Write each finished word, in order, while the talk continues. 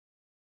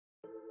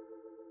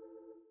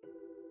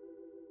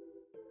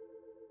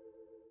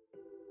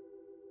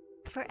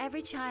For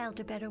Every Child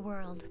a Better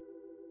World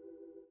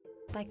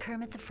by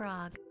Kermit the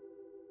Frog.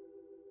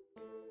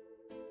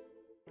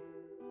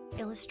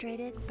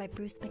 Illustrated by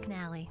Bruce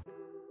McNally.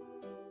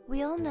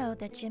 We all know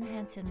that Jim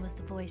Henson was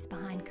the voice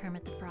behind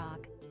Kermit the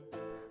Frog.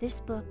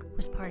 This book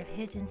was part of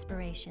his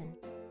inspiration.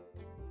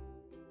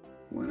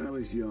 When I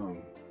was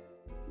young,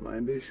 my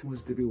ambition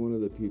was to be one of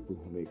the people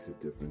who makes a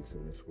difference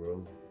in this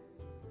world.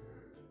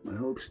 My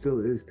hope still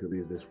is to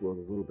leave this world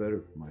a little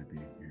better for my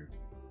being here.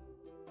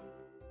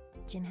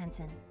 Jim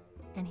Henson.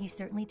 And he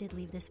certainly did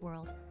leave this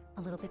world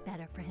a little bit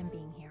better for him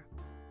being here.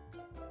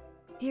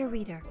 Dear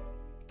reader,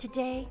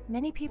 today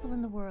many people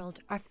in the world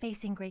are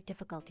facing great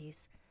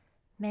difficulties.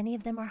 Many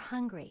of them are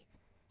hungry.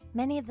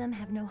 Many of them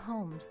have no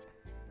homes.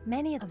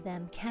 Many of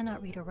them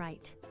cannot read or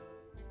write.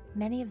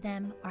 Many of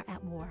them are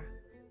at war.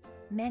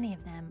 Many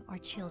of them are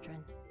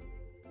children.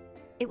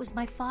 It was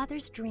my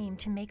father's dream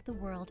to make the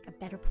world a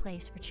better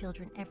place for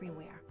children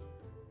everywhere.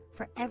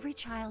 For Every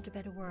Child a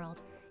Better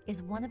World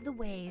is one of the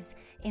ways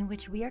in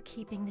which we are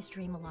keeping this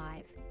dream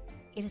alive.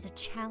 It is a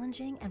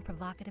challenging and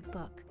provocative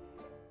book.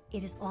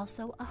 It is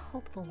also a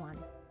hopeful one,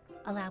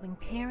 allowing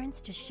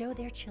parents to show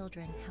their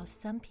children how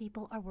some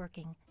people are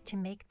working to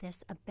make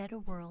this a better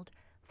world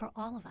for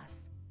all of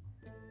us.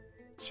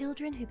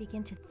 Children who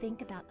begin to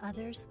think about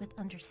others with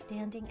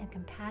understanding and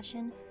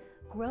compassion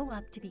grow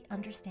up to be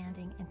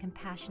understanding and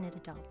compassionate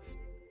adults.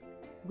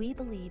 We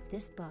believe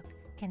this book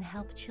can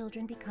help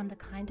children become the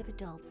kind of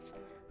adults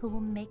who will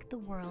make the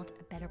world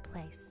a better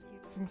place.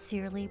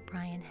 Sincerely,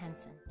 Brian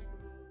Henson.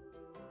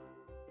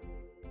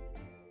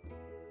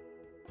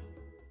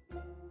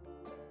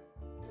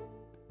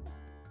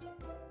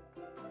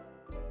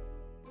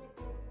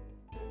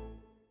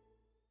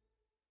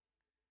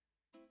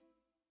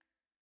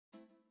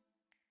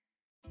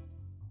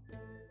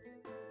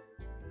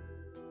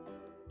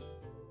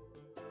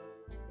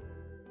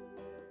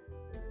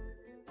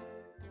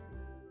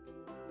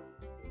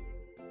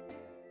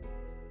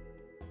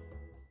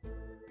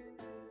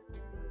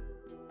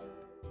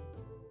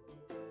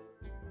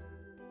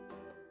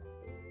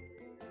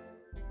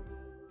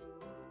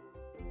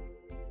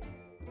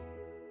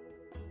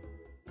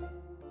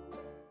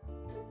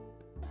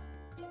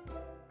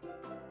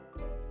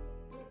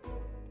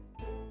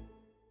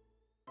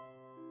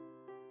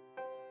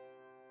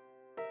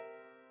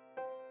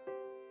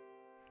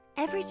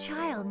 Every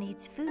child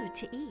needs food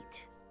to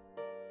eat.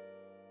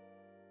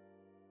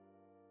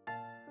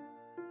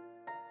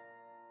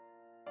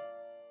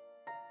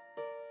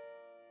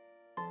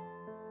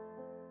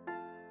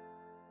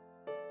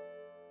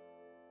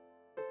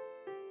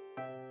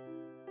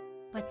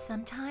 But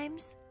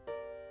sometimes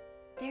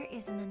there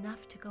isn't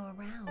enough to go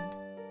around.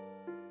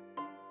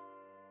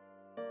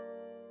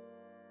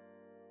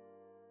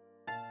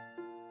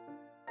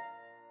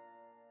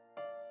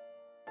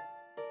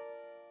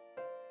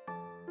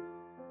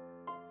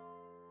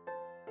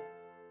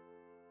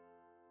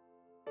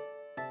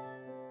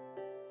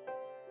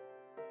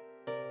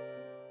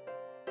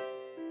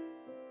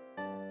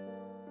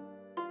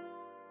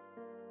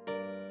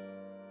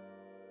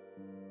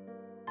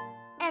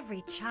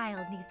 Every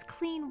child needs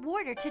clean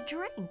water to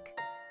drink.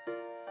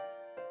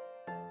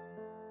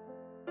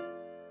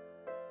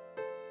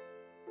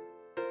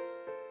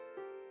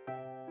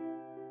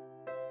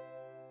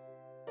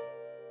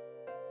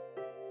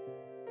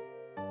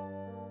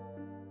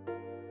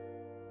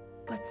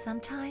 But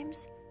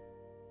sometimes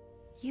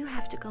you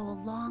have to go a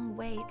long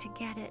way to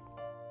get it.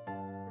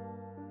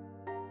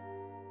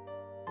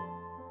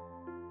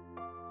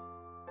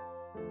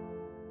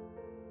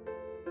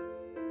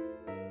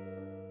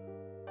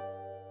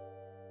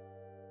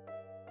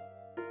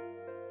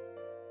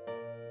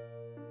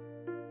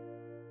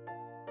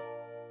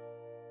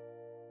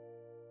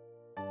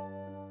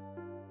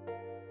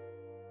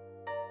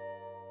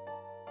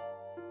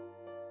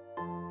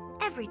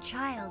 Every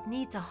child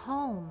needs a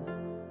home.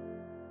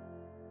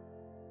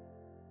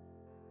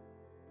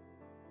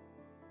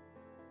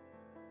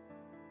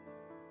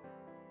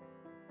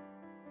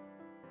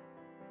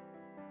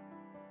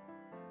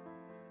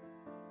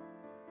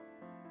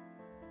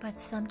 But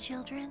some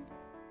children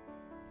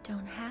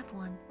don't have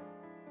one.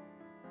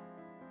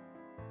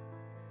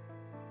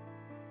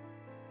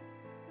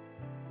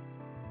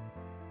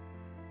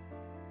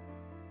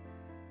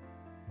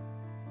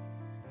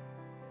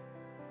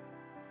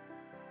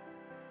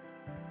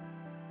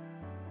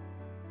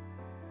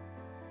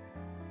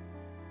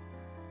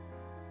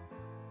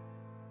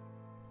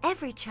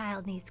 Every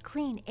child needs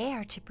clean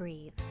air to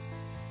breathe.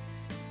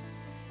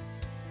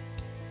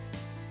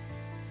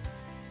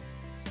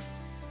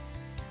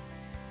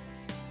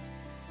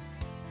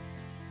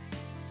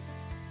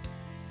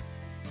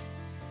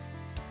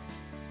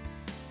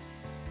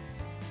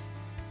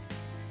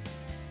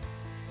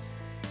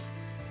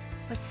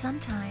 But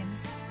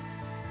sometimes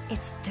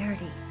it's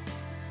dirty.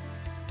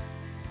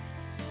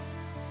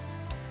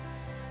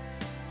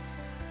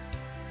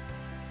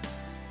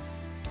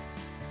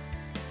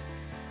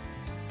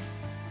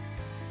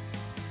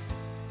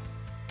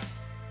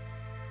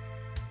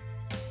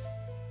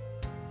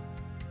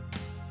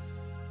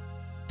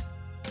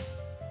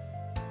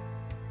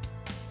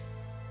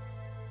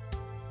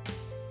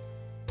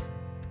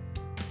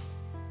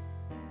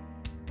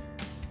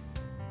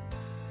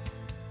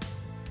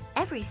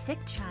 every sick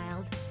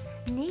child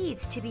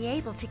needs to be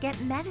able to get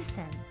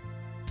medicine.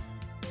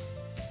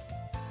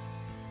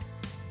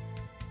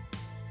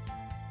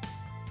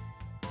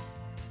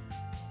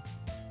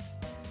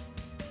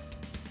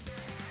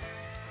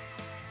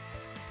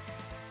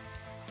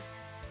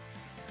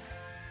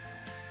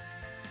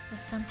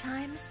 But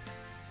sometimes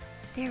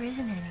there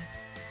isn't any.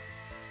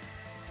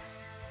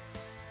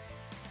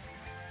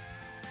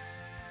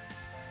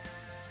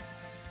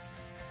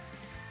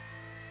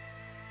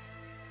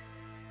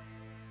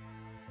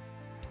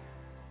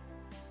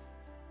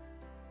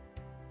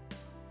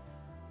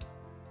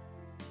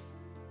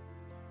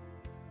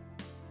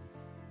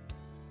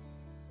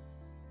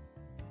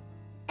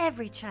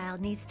 Every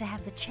child needs to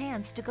have the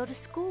chance to go to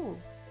school.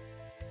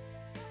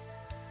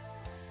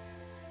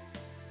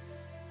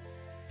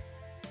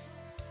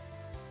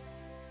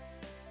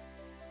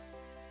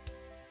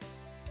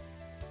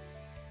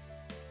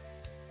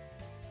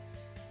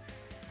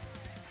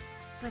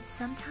 But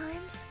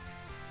sometimes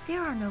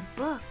there are no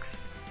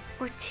books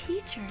or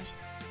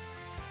teachers.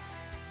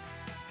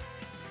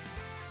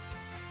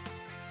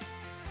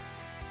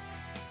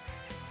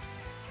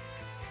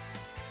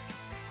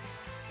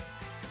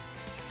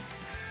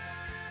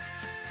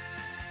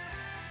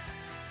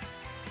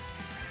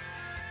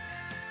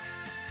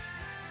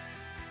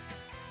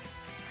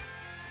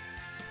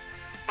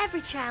 Every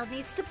child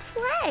needs to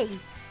play.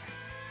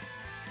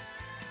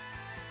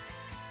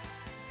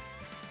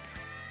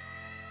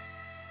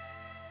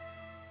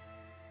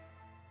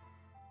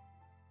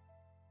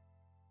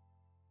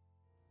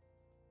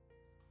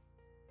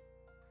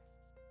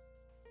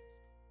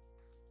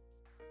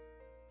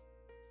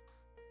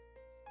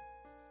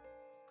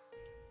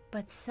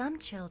 But some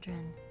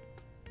children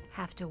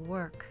have to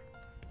work.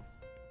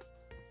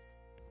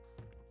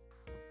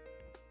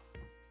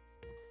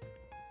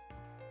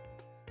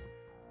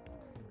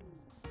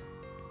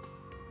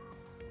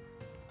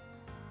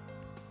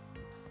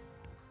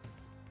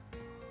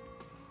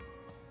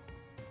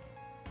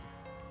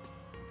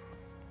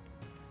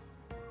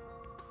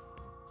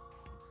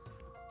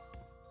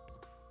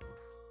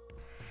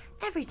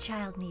 Every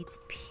child needs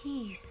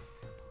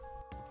peace.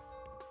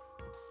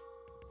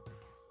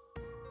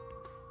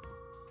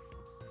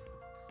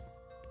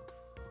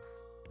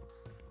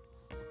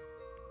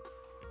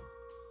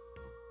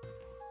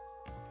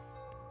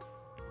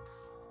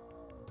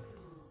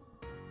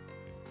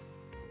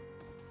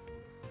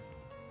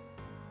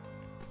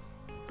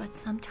 But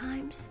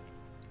sometimes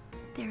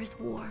there is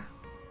war.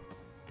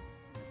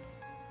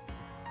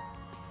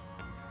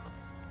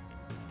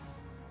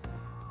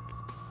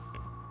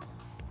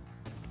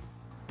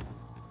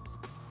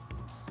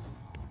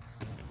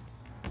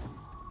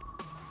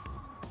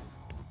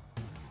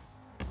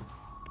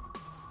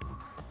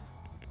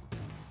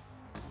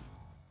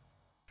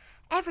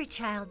 Every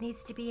child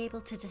needs to be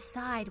able to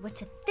decide what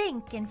to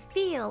think and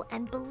feel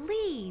and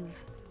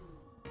believe.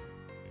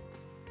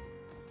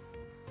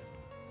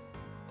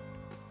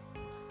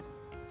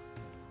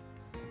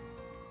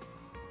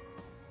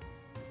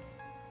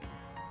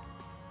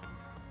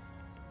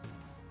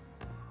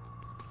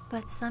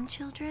 But some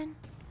children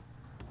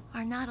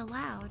are not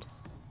allowed.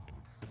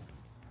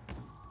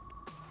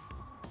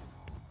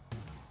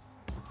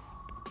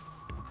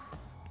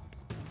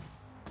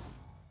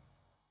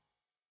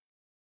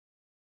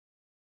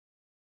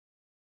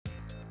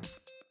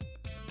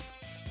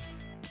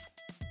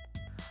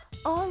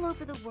 All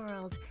over the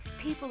world,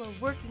 people are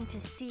working to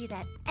see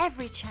that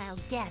every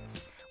child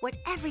gets what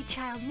every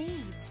child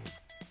needs.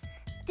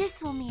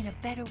 This will mean a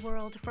better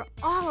world for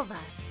all of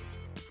us.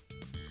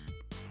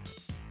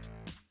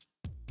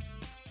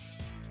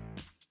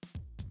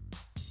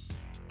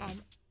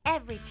 And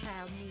every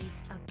child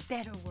needs a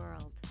better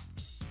world.